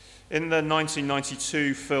In the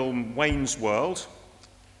 1992 film Wayne's World,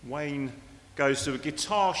 Wayne goes to a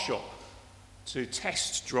guitar shop to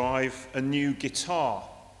test drive a new guitar.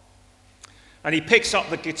 And he picks up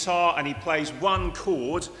the guitar and he plays one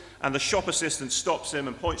chord, and the shop assistant stops him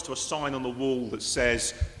and points to a sign on the wall that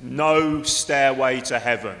says, "No Stairway to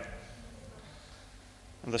Heaven."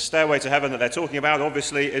 And the Stairway to Heaven that they're talking about,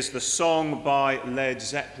 obviously, is the song by Led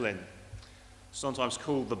Zeppelin, sometimes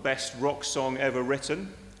called the best rock song ever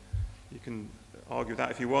written. You can argue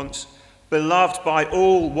that if you want. Beloved by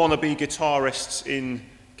all wannabe guitarists in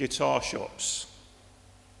guitar shops.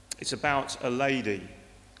 It's about a lady.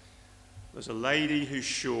 There's a lady who's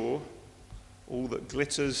sure all that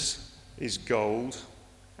glitters is gold,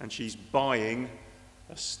 and she's buying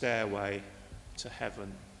a stairway to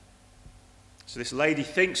heaven. So this lady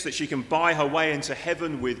thinks that she can buy her way into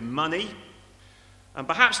heaven with money. And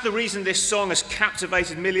perhaps the reason this song has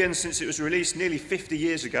captivated millions since it was released nearly 50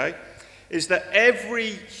 years ago is that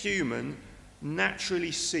every human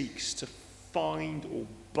naturally seeks to find or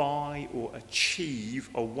buy or achieve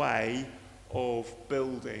a way of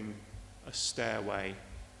building a stairway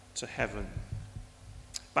to heaven.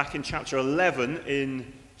 Back in chapter 11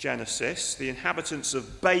 in Genesis, the inhabitants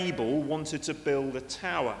of Babel wanted to build a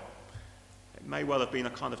tower. It may well have been a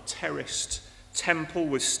kind of terraced temple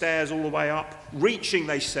with stairs all the way up, reaching,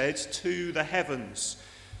 they said, to the heavens,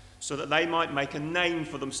 so that they might make a name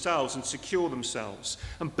for themselves and secure themselves.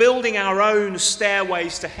 And building our own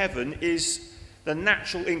stairways to heaven is the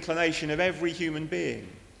natural inclination of every human being.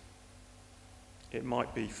 It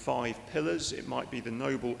might be 5 pillars, it might be the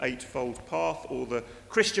noble eightfold path, or the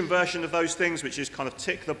Christian version of those things, which is kind of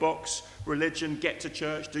tick the box, religion, get to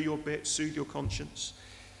church, do your bit, soothe your conscience.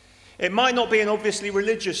 It might not be an obviously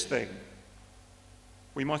religious thing.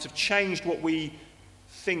 We might have changed what we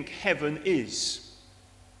think heaven is.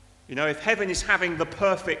 You know, if heaven is having the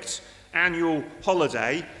perfect annual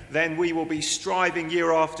holiday, then we will be striving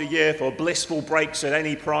year after year for blissful breaks at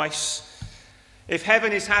any price. If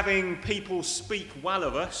heaven is having people speak well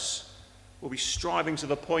of us, we'll be striving to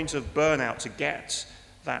the point of burnout to get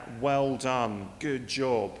that well done, good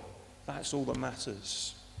job. That's all that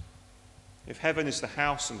matters. If heaven is the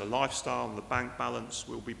house and the lifestyle and the bank balance,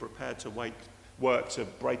 we'll be prepared to work to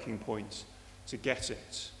breaking point to get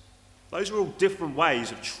it. Those are all different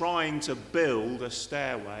ways of trying to build a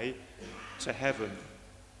stairway to heaven.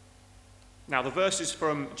 Now, the verses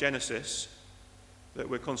from Genesis that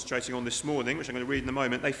we're concentrating on this morning, which I'm going to read in a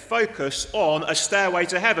moment, they focus on a stairway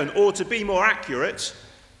to heaven, or to be more accurate,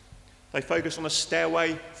 they focus on a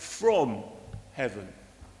stairway from heaven.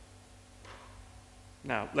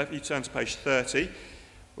 Now, let me turn to page 30.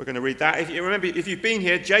 We're going to read that. If you've been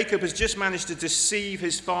here, Jacob has just managed to deceive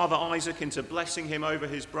his father Isaac into blessing him over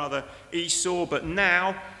his brother Esau, but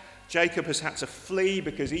now Jacob has had to flee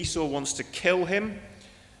because Esau wants to kill him,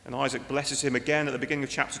 and Isaac blesses him again at the beginning of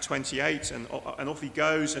chapter 28, and off he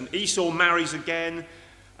goes, and Esau marries again,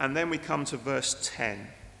 and then we come to verse 10.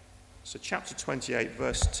 So chapter 28,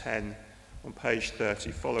 verse 10 on page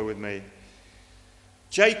 30. Follow with me.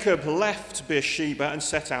 Jacob left Beersheba and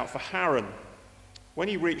set out for Haran. When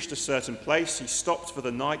he reached a certain place, he stopped for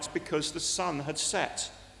the night because the sun had set.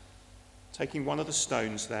 Taking one of the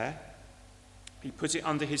stones there, he put it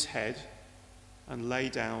under his head and lay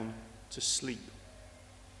down to sleep.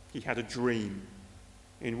 He had a dream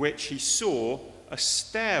in which he saw a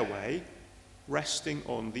stairway resting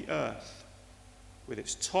on the earth, with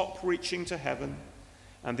its top reaching to heaven,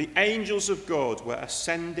 and the angels of God were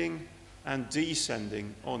ascending and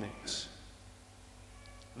descending on it.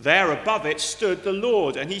 There above it stood the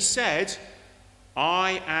Lord, and he said,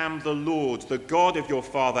 "I am the Lord, the God of your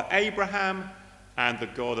father Abraham and the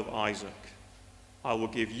God of Isaac. I will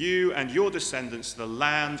give you and your descendants the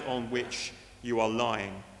land on which you are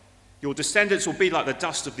lying. Your descendants will be like the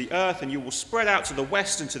dust of the earth, and you will spread out to the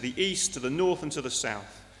west and to the east, to the north and to the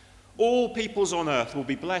south. All peoples on earth will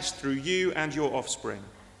be blessed through you and your offspring.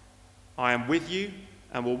 I am with you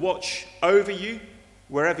and will watch over you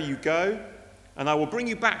wherever you go, and I will bring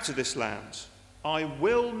you back to this land. I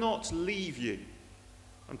will not leave you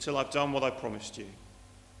until I've done what I promised you."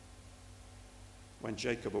 When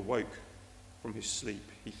Jacob awoke from his sleep,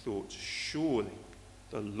 he thought, "Surely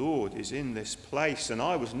the Lord is in this place, and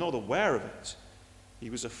I was not aware of it." He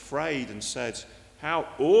was afraid and said, "How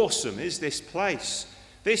awesome is this place!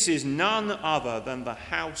 This is none other than the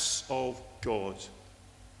house of God.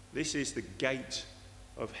 This is the gate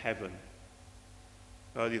of heaven."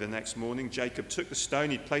 Early the next morning, Jacob took the stone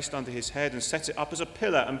he'd placed under his head and set it up as a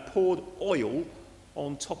pillar and poured oil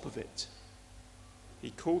on top of it.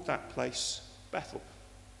 He called that place Bethel,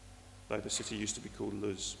 though the city used to be called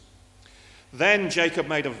Luz. Then Jacob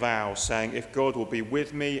made a vow, saying, if God will be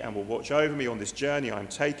with me and will watch over me on this journey I am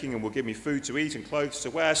taking and will give me food to eat and clothes to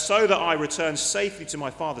wear, so that I return safely to my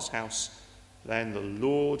father's house, then the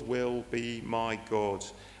Lord will be my God.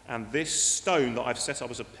 And this stone that I've set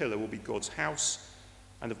up as a pillar will be God's house,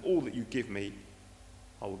 and of all that you give me,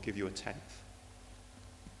 I will give you a tenth.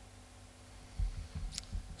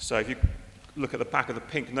 So if you look at the back of the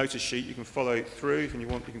pink notice sheet, you can follow through. If you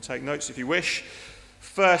want, you can take notes if you wish.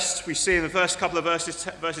 First, we see in the first couple of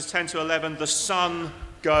verses 10 to 11, the sun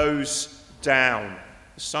goes down.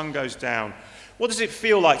 The sun goes down. What does it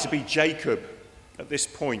feel like to be Jacob at this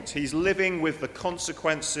point? He's living with the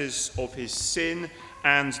consequences of his sin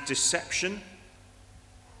and deception.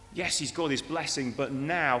 Yes, he's got his blessing, but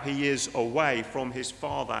now he is away from his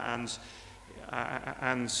father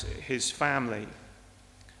and his family.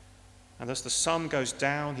 And as the sun goes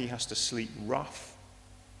down, he has to sleep rough,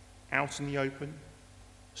 out in the open,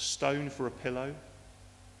 stone for a pillow.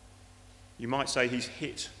 You might say he's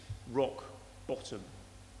hit rock bottom.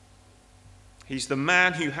 He's the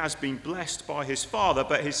man who has been blessed by his father,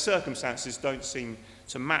 but his circumstances don't seem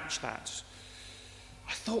to match that.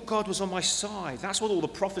 I thought God was on my side. That's what all the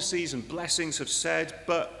prophecies and blessings have said,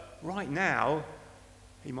 but right now,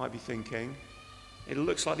 he might be thinking, it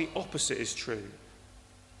looks like the opposite is true.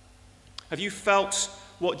 Have you felt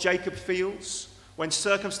what Jacob feels when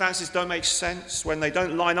circumstances don't make sense, when they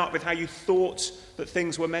don't line up with how you thought that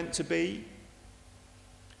things were meant to be?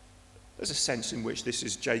 There's a sense in which this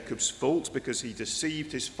is Jacob's fault because he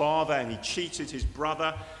deceived his father and he cheated his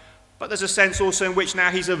brother. But there's a sense also in which now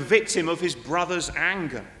he's a victim of his brother's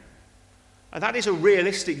anger. And that is a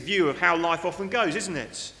realistic view of how life often goes, isn't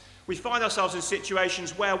it? We find ourselves in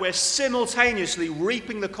situations where we're simultaneously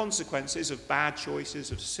reaping the consequences of bad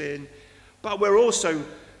choices, of sin, but we're also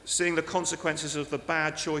seeing the consequences of the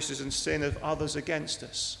bad choices and sin of others against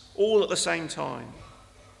us, all at the same time.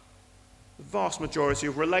 The vast majority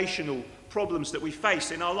of relational problems that we face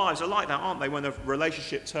in our lives are like that, aren't they? When a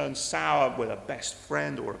relationship turns sour with a best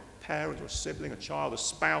friend or a parent or a sibling, a child, a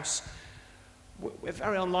spouse, we're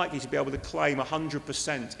very unlikely to be able to claim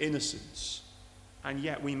 100% innocence. And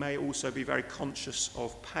yet we may also be very conscious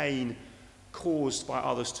of pain caused by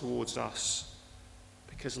others towards us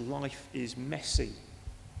because life is messy.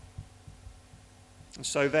 And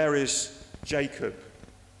so there is Jacob.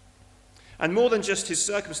 And more than just his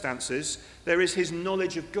circumstances, there is his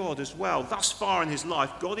knowledge of God as well. Thus far in his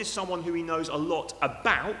life, God is someone who he knows a lot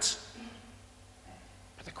about.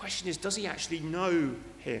 But the question is, does he actually know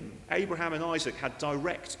him? Abraham and Isaac had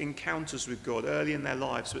direct encounters with God early in their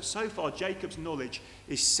lives, but so far Jacob's knowledge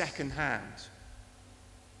is second-hand.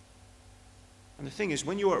 And the thing is,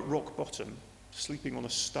 when you're at rock bottom, sleeping on a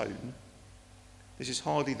stone, this is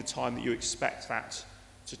hardly the time that you expect that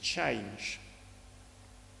to change.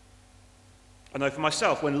 I know for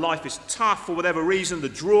myself, when life is tough for whatever reason, the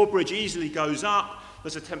drawbridge easily goes up,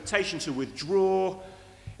 there's a temptation to withdraw.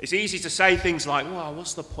 It's easy to say things like, well,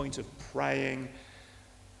 what's the point of praying?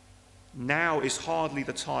 Now is hardly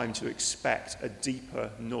the time to expect a deeper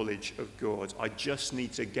knowledge of God. I just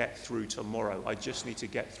need to get through tomorrow. I just need to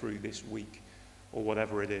get through this week, or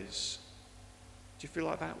whatever it is. Do you feel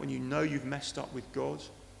like that when you know you've messed up with God?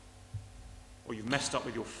 Or you've messed up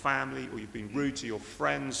with your family, or you've been rude to your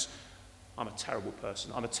friends? I'm a terrible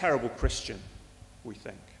person. I'm a terrible Christian, we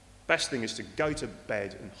think. Best thing is to go to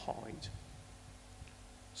bed and hide.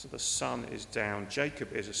 So the sun is down.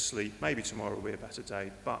 Jacob is asleep. Maybe tomorrow will be a better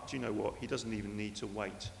day. But do you know what? He doesn't even need to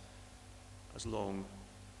wait as long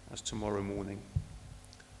as tomorrow morning.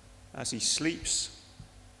 As he sleeps,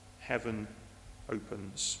 heaven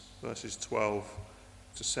opens. Verses 12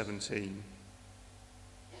 to 17.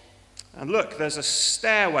 And look, there's a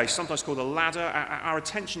stairway, sometimes called a ladder. Our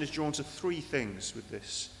attention is drawn to three things with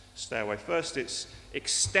this stairway. First, its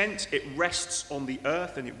extent. It rests on the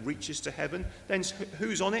earth and it reaches to heaven. Then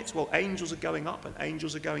who's on it? Well, angels are going up and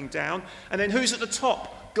angels are going down. And then who's at the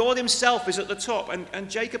top? God himself is at the top. And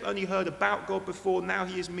Jacob only heard about God before. Now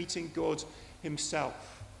he is meeting God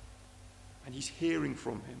himself. And he's hearing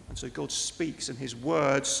from him. And so God speaks, and his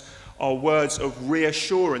words are words of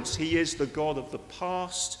reassurance. He is the God of the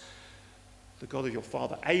past, the God of your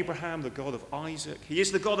father Abraham, the God of Isaac. He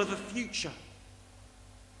is the God of the future.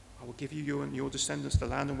 I will give you and your descendants the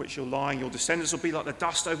land on which you're lying. Your descendants will be like the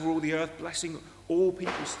dust over all the earth, blessing all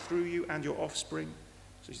peoples through you and your offspring.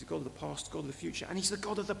 So he's the God of the past, God of the future, and he's the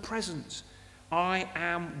God of the present. I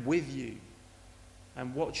am with you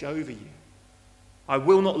and watch over you. I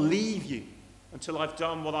will not leave you until I've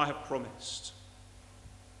done what I have promised.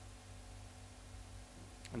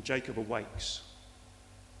 And Jacob awakes.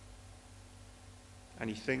 and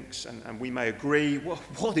he thinks, and we may agree,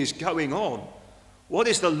 what is going on? What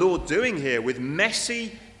is the Lord doing here with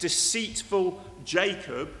messy, deceitful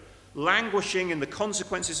Jacob languishing in the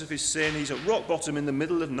consequences of his sin? He's at rock bottom in the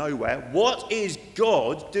middle of nowhere. What is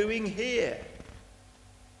God doing here?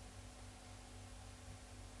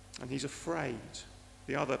 And he's afraid.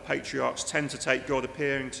 The other patriarchs tend to take God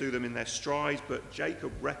appearing to them in their stride, but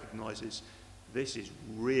Jacob recognizes this is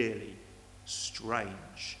really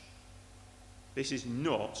strange. This is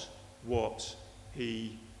not what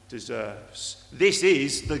he deserves. This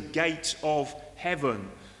is the gate of heaven.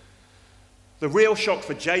 The real shock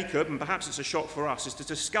for Jacob, and perhaps it's a shock for us, is to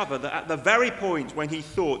discover that at the very point when he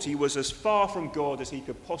thought he was as far from God as he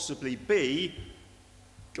could possibly be,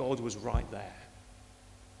 God was right there.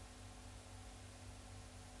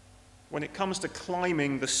 When it comes to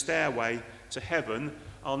climbing the stairway to heaven,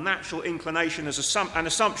 our natural inclination and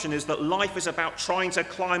assumption is that life is about trying to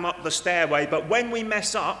climb up the stairway, but when we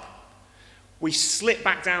mess up, we slip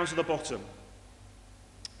back down to the bottom.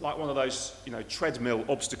 Like one of those, treadmill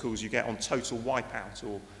obstacles you get on Total Wipeout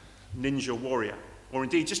or Ninja Warrior. Or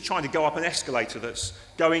indeed, just trying to go up an escalator that's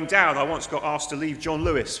going down. I once got asked to leave John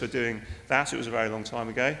Lewis for doing that. It was a very long time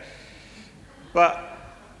ago. But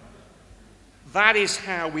that is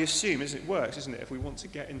how we assume it works, isn't it? If we want to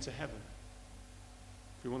get into heaven,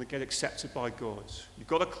 if we want to get accepted by God, you've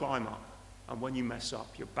got to climb up. And when you mess up,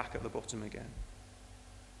 you're back at the bottom again.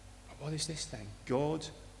 But what is this thing? God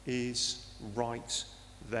is right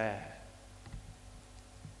there.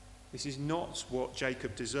 This is not what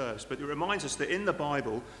Jacob deserves, but it reminds us that in the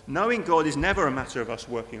Bible, knowing God is never a matter of us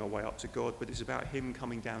working our way up to God, but it's about him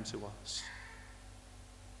coming down to us.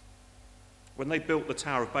 When they built the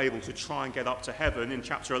Tower of Babel to try and get up to heaven in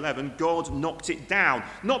chapter 11, God knocked it down.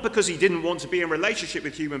 Not because he didn't want to be in relationship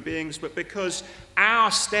with human beings, but because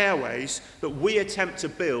our stairways that we attempt to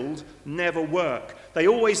build never work. They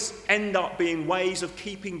always end up being ways of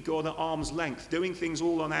keeping God at arm's length, doing things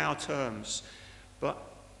all on our terms. But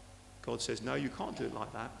God says, no, you can't do it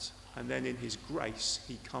like that. And then in his grace,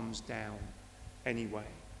 he comes down anyway.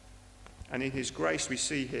 And in his grace, we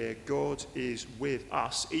see here, God is with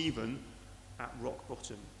us even at rock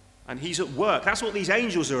bottom. And he's at work. That's what these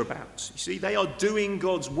angels are about. You see, they are doing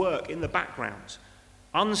God's work in the background.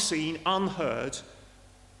 Unseen, unheard.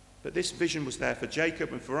 But this vision was there for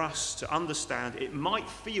Jacob and for us to understand. It might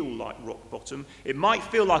feel like rock bottom. It might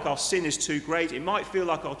feel like our sin is too great. It might feel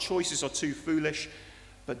like our choices are too foolish.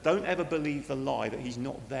 But don't ever believe the lie that he's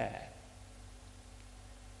not there.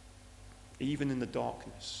 Even in the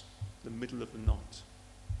darkness, the middle of the night,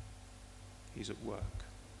 he's at work.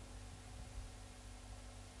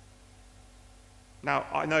 Now,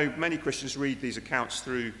 I know many Christians read these accounts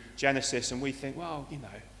through Genesis and we think, well,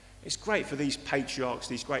 it's great for these patriarchs,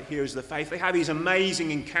 these great heroes of the faith. They have these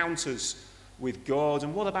amazing encounters with God.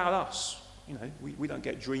 And what about us? We don't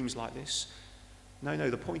get dreams like this. No,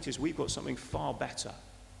 the point is we've got something far better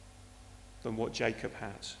than what Jacob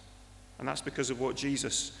had. And that's because of what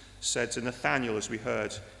Jesus said to Nathanael, as we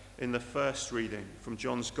heard in the first reading from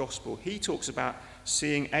John's Gospel. He talks about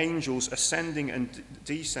seeing angels ascending and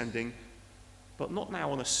descending, but not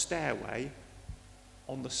now on a stairway,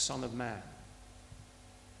 on the Son of Man,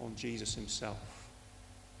 on Jesus himself.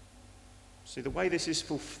 See, the way this is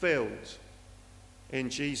fulfilled in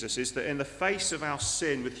Jesus is that in the face of our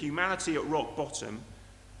sin, with humanity at rock bottom,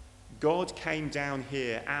 God came down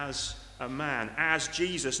here as a man, as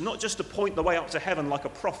Jesus, not just to point the way up to heaven like a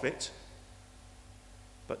prophet,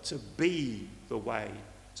 but to be the way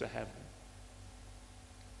to heaven,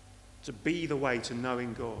 to be the way to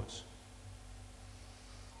knowing God.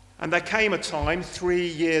 And there came a time 3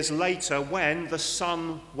 years later when the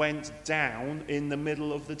sun went down in the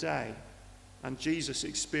middle of the day and Jesus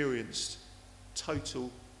experienced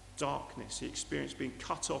total darkness. He experienced being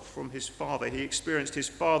cut off from his Father. He experienced his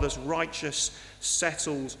Father's righteous,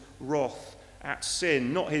 settled wrath at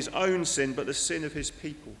sin, not his own sin, but the sin of his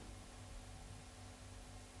people.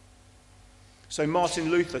 So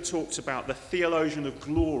Martin Luther talked about the theologian of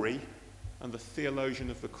glory and the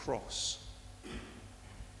theologian of the cross.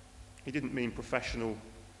 He didn't mean professional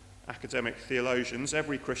academic theologians.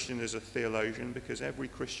 Every Christian is a theologian because every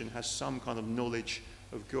Christian has some kind of knowledge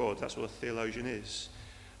of God. That's what a theologian is.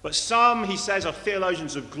 But some, he says, are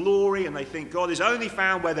theologians of glory, and they think God is only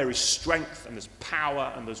found where there is strength and there's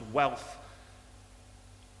power and there's wealth.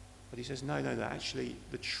 But he says, no, actually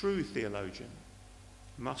the true theologian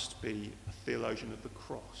must be a theologian of the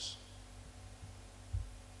cross.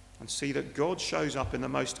 And see that God shows up in the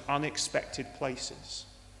most unexpected places.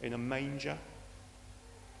 In a manger,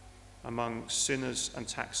 among sinners and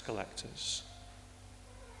tax collectors,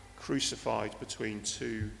 crucified between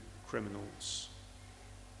two criminals.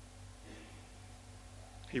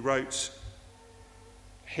 He wrote,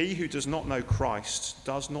 "He who does not know Christ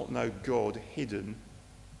does not know God hidden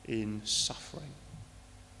in suffering."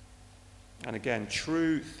 And again,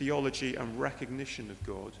 true theology and recognition of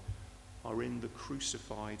God are in the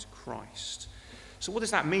crucified Christ. So what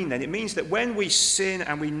does that mean then? It means that when we sin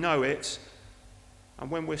and we know it, and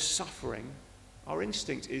when we're suffering, our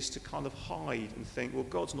instinct is to kind of hide and think, well,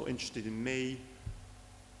 God's not interested in me.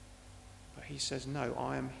 But he says, no,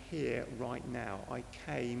 I am here right now. I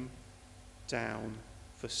came down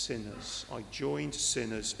for sinners. I joined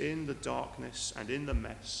sinners in the darkness and in the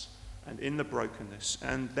mess and in the brokenness,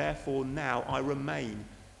 and therefore now I remain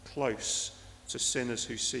close to sinners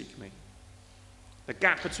who seek me. The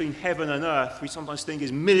gap between heaven and earth we sometimes think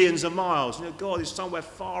is millions of miles. You know, God is somewhere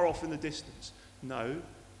far off in the distance. No,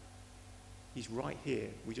 he's right here.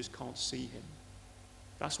 We just can't see him.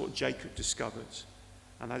 That's what Jacob discovered,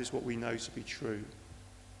 and that is what we know to be true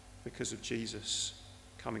because of Jesus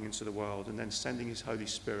coming into the world and then sending his Holy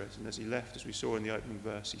Spirit. And as he left, as we saw in the opening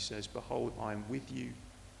verse, he says, "Behold, I am with you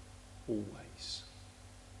always."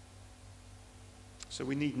 So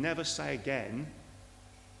we need never say again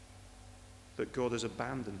that God has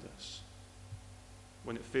abandoned us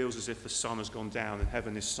when it feels as if the sun has gone down and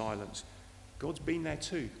heaven is silent. God's been there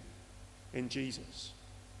too in Jesus.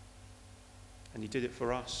 And he did it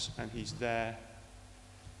for us, and he's there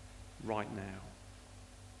right now.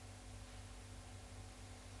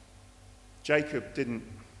 Jacob didn't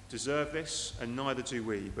deserve this, and neither do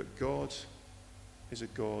we, but God is a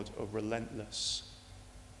God of relentless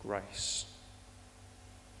grace.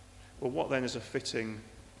 Well, what then is a fitting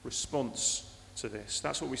response to this?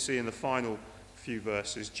 That's what we see in the final few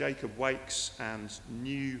verses. Jacob wakes and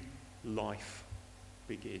new life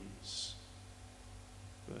begins.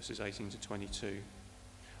 Verses 18 to 22.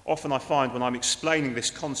 Often I find when I'm explaining this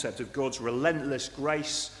concept of God's relentless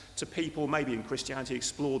grace to people, maybe in Christianity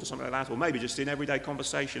Explored or something like that, or maybe just in everyday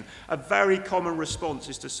conversation, a very common response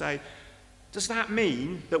is to say, does that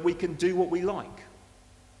mean that we can do what we like?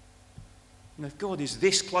 And if God is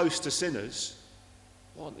this close to sinners,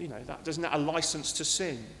 well, isn't that a license to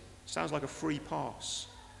sin? Sounds like a free pass.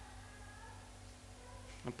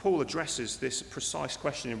 And Paul addresses this precise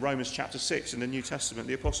question in Romans chapter 6 in the New Testament.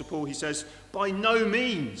 The Apostle Paul, he says, by no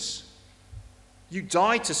means. You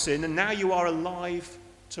died to sin and now you are alive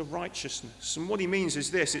to righteousness. And what he means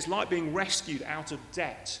is this: it's like being rescued out of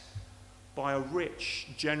debt by a rich,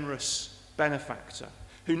 generous benefactor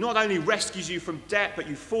who not only rescues you from debt, but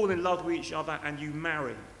you fall in love with each other and you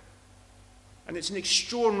marry. And it's an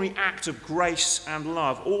extraordinary act of grace and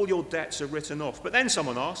love. All your debts are written off. But then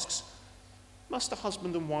someone asks, must a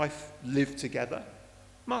husband and wife live together?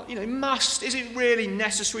 Is it really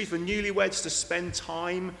necessary for newlyweds to spend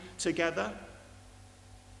time together?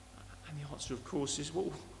 And the answer, of course, is,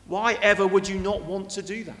 well, why ever would you not want to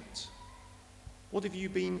do that? What have you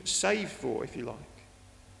been saved for, if you like?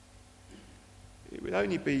 It would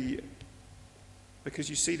only be because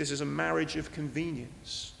you see this as a marriage of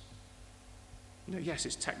convenience. Yes,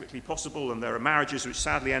 it's technically possible, and there are marriages which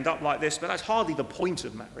sadly end up like this, but that's hardly the point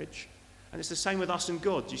of marriage. And it's the same with us and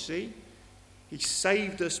God, do you see? He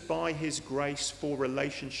saved us by his grace for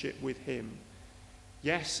relationship with him.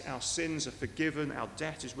 Yes, our sins are forgiven, our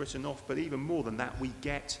debt is written off, but even more than that, we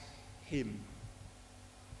get him.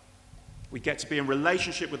 We get to be in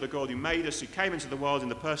relationship with the God who made us, who came into the world in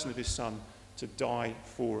the person of his Son to die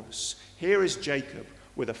for us. Here is Jacob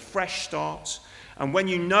with a fresh start. And when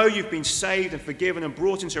you know you've been saved and forgiven and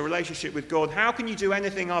brought into a relationship with God, how can you do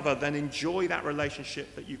anything other than enjoy that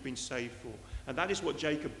relationship that you've been saved for? And that is what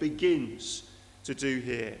Jacob begins to do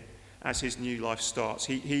here as his new life starts.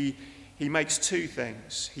 He makes two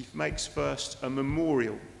things. He makes first a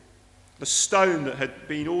memorial. The stone that had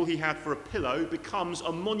been all he had for a pillow becomes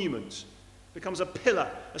a monument, becomes a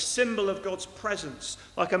pillar, a symbol of God's presence,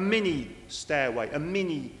 like a mini stairway, a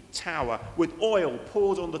mini tower with oil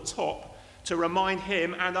poured on the top to remind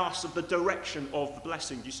him and us of the direction of the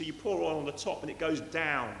blessing. You see, you pour oil on the top and it goes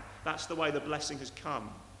down. That's the way the blessing has come.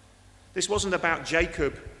 This wasn't about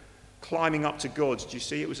Jacob climbing up to God. Do you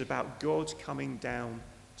see? It was about God coming down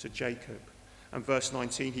to Jacob. And verse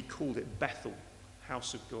 19, he called it Bethel,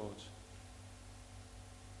 house of God.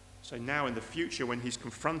 So now in the future, when he's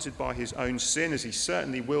confronted by his own sin, as he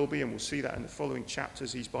certainly will be, and we'll see that in the following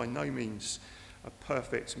chapters, he's by no means a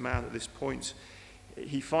perfect man at this point.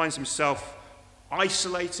 He finds himself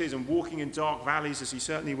isolated and walking in dark valleys, as he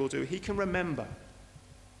certainly will do. He can remember,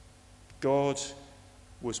 God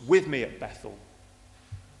was with me at Bethel,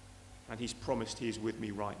 and he's promised he is with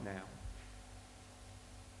me right now.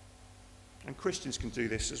 And Christians can do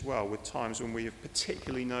this as well, with times when we have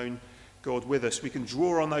particularly known God with us. We can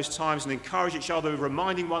draw on those times and encourage each other,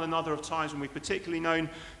 reminding one another of times when we've particularly known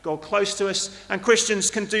God close to us. And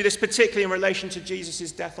Christians can do this particularly in relation to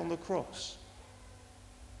Jesus' death on the cross.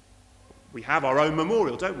 We have our own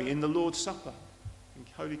memorial, don't we, in the Lord's Supper, in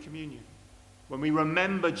Holy Communion, when we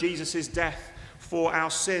remember Jesus' death for our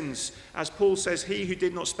sins. As Paul says, he who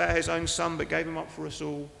did not spare his own son but gave him up for us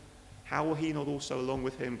all, how will he not also along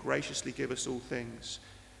with him graciously give us all things?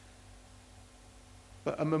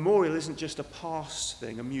 But a memorial isn't just a past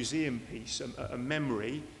thing, a museum piece, a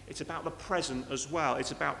memory. It's about the present as well.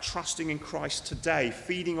 It's about trusting in Christ today,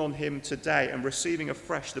 feeding on him today, and receiving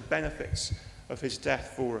afresh the benefits of his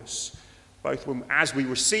death for us. Both as we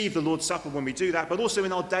receive the Lord's Supper when we do that, but also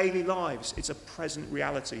in our daily lives. It's a present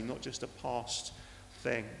reality, not just a past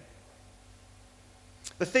thing.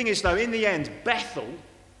 The thing is, though, in the end, Bethel,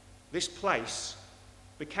 this place,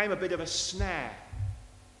 became a bit of a snare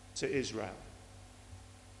to Israel.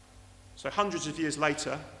 So hundreds of years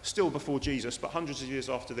later, still before Jesus, but hundreds of years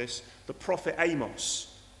after this, the prophet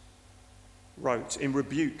Amos wrote in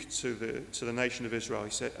rebuke to the nation of Israel. He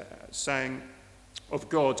said, saying of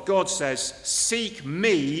God says, "Seek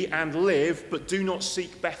me and live, but do not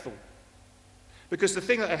seek Bethel." Because the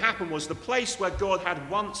thing that had happened was the place where God had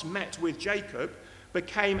once met with Jacob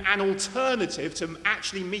became an alternative to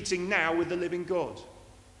actually meeting now with the living God.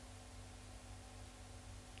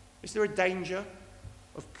 Is there a danger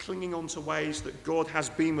of clinging on to ways that God has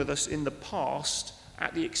been with us in the past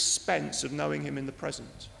at the expense of knowing him in the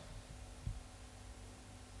present?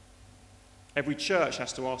 Every church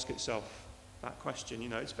has to ask itself that question. You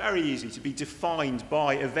know, it's very easy to be defined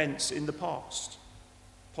by events in the past,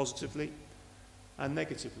 positively and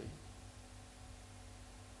negatively.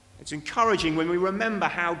 It's encouraging when we remember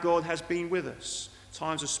how God has been with us,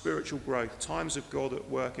 times of spiritual growth, times of God at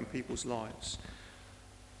work in people's lives.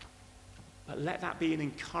 But let that be an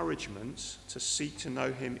encouragement to seek to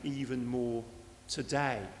know him even more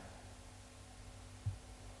today.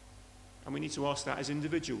 And we need to ask that as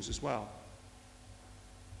individuals as well.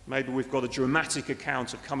 Maybe we've got a dramatic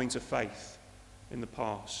account of coming to faith in the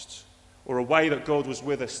past, or a way that God was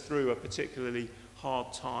with us through a particularly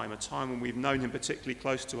hard time, a time when we've known him particularly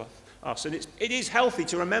close to us. And it is healthy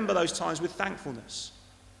to remember those times with thankfulness,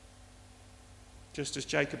 just as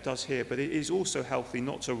Jacob does here. But it is also healthy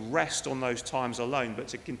not to rest on those times alone, but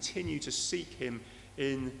to continue to seek him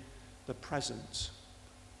in the present.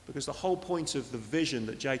 Because the whole point of the vision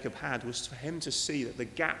that Jacob had was for him to see that the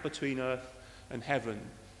gap between earth and heaven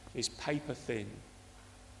is paper thin.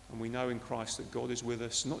 And we know in Christ that God is with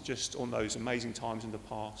us, not just on those amazing times in the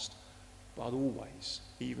past, but always,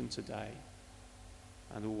 even today,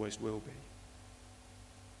 and always will be.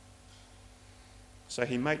 So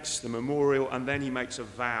he makes the memorial, and then he makes a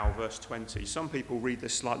vow, verse 20. Some people read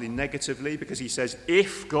this slightly negatively because he says,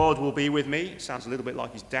 "If God will be with me." It sounds a little bit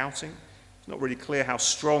like he's doubting. It's not really clear how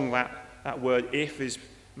strong that word "if" is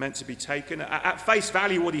meant to be taken. At face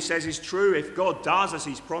value, what he says is true. If God does as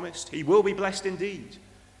he's promised, he will be blessed indeed.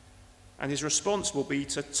 And his response will be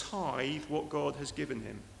to tithe what God has given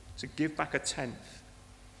him, to give back a tenth.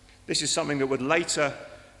 This is something that would later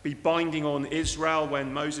be binding on Israel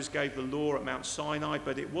when Moses gave the law at Mount Sinai,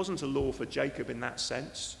 but it wasn't a law for Jacob in that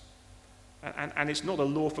sense. And it's not a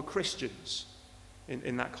law for Christians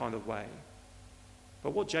in that kind of way.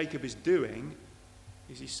 But what Jacob is doing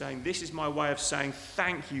is he's saying, this is my way of saying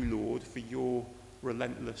thank you, Lord, for your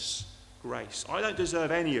relentless grace. I don't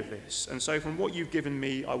deserve any of this, and so from what you've given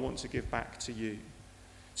me, I want to give back to you.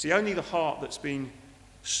 See, only the heart that's been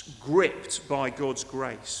gripped by God's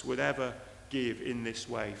grace would ever give in this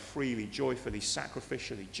way, freely, joyfully,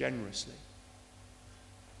 sacrificially, generously.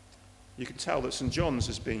 You can tell that St. John's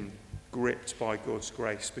has been gripped by God's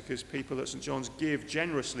grace because people at St. John's give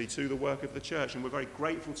generously to the work of the church, and we're very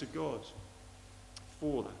grateful to God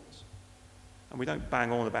for that. And we don't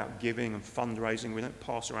bang on about giving and fundraising. We don't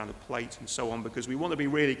pass around a plate and so on, because we want to be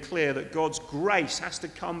really clear that God's grace has to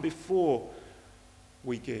come before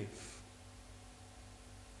we give.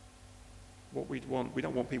 What we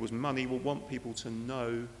don't want people's money. We want people to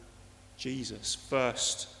know Jesus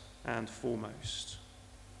first and foremost.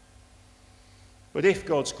 But if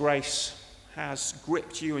God's grace has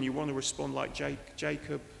gripped you and you want to respond like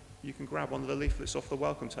Jacob, you can grab one of the leaflets off the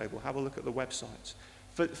welcome table. Have a look at the website.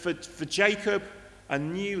 For Jacob, a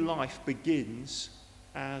new life begins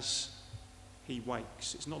as he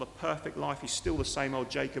wakes. It's not a perfect life. He's still the same old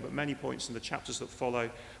Jacob at many points in the chapters that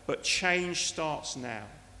follow. But change starts now.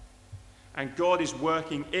 And God is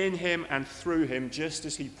working in him and through him just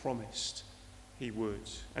as he promised he would.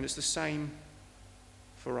 And it's the same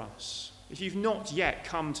for us. If you've not yet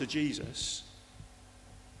come to Jesus,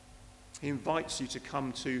 He invites you to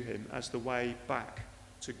come to him as the way back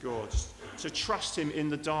to God, to trust him in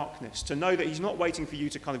the darkness, to know that he's not waiting for you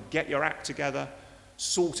to kind of get your act together,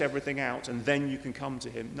 sort everything out, and then you can come to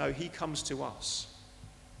him. No, he comes to us.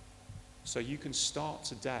 So you can start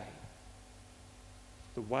today.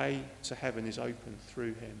 The way to heaven is open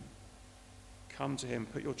through him. Come to him,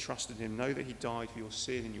 put your trust in him, know that he died for your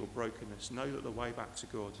sin and your brokenness. Know that the way back to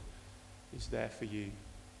God is there for you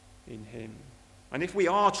in him. And if we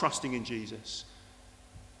are trusting in Jesus,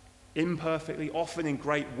 imperfectly, often in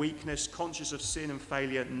great weakness, conscious of sin and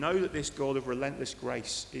failure, know that this God of relentless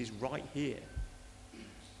grace is right here.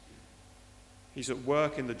 He's at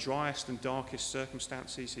work in the driest and darkest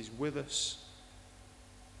circumstances. He's with us.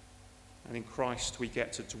 And in Christ we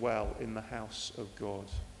get to dwell in the house of God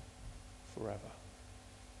forever.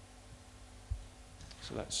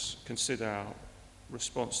 So let's consider our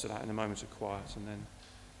response to that in a moment of quiet, and then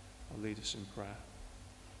I'll lead us in prayer.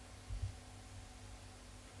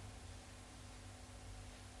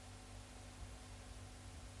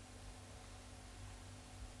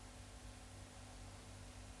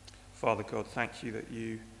 Father God, thank you that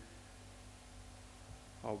you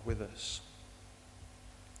are with us.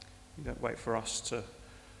 You don't wait for us to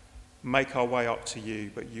make our way up to you,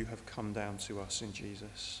 but you have come down to us in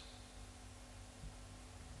Jesus.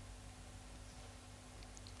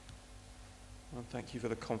 And thank you for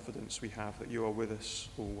the confidence we have that you are with us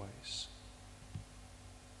always,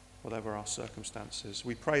 whatever our circumstances.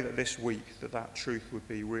 We pray that this week that truth would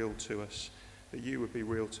be real to us, that you would be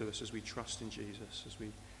real to us as we trust in Jesus, as we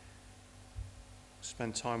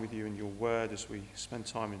spend time with you in your word, as we spend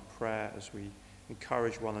time in prayer, as we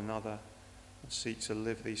encourage one another and seek to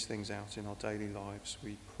live these things out in our daily lives.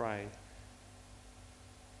 We pray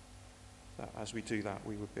that as we do that,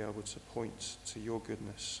 we would be able to point to your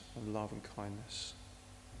goodness and love and kindness.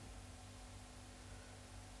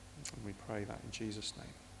 And we pray that in Jesus'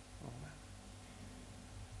 name. Amen.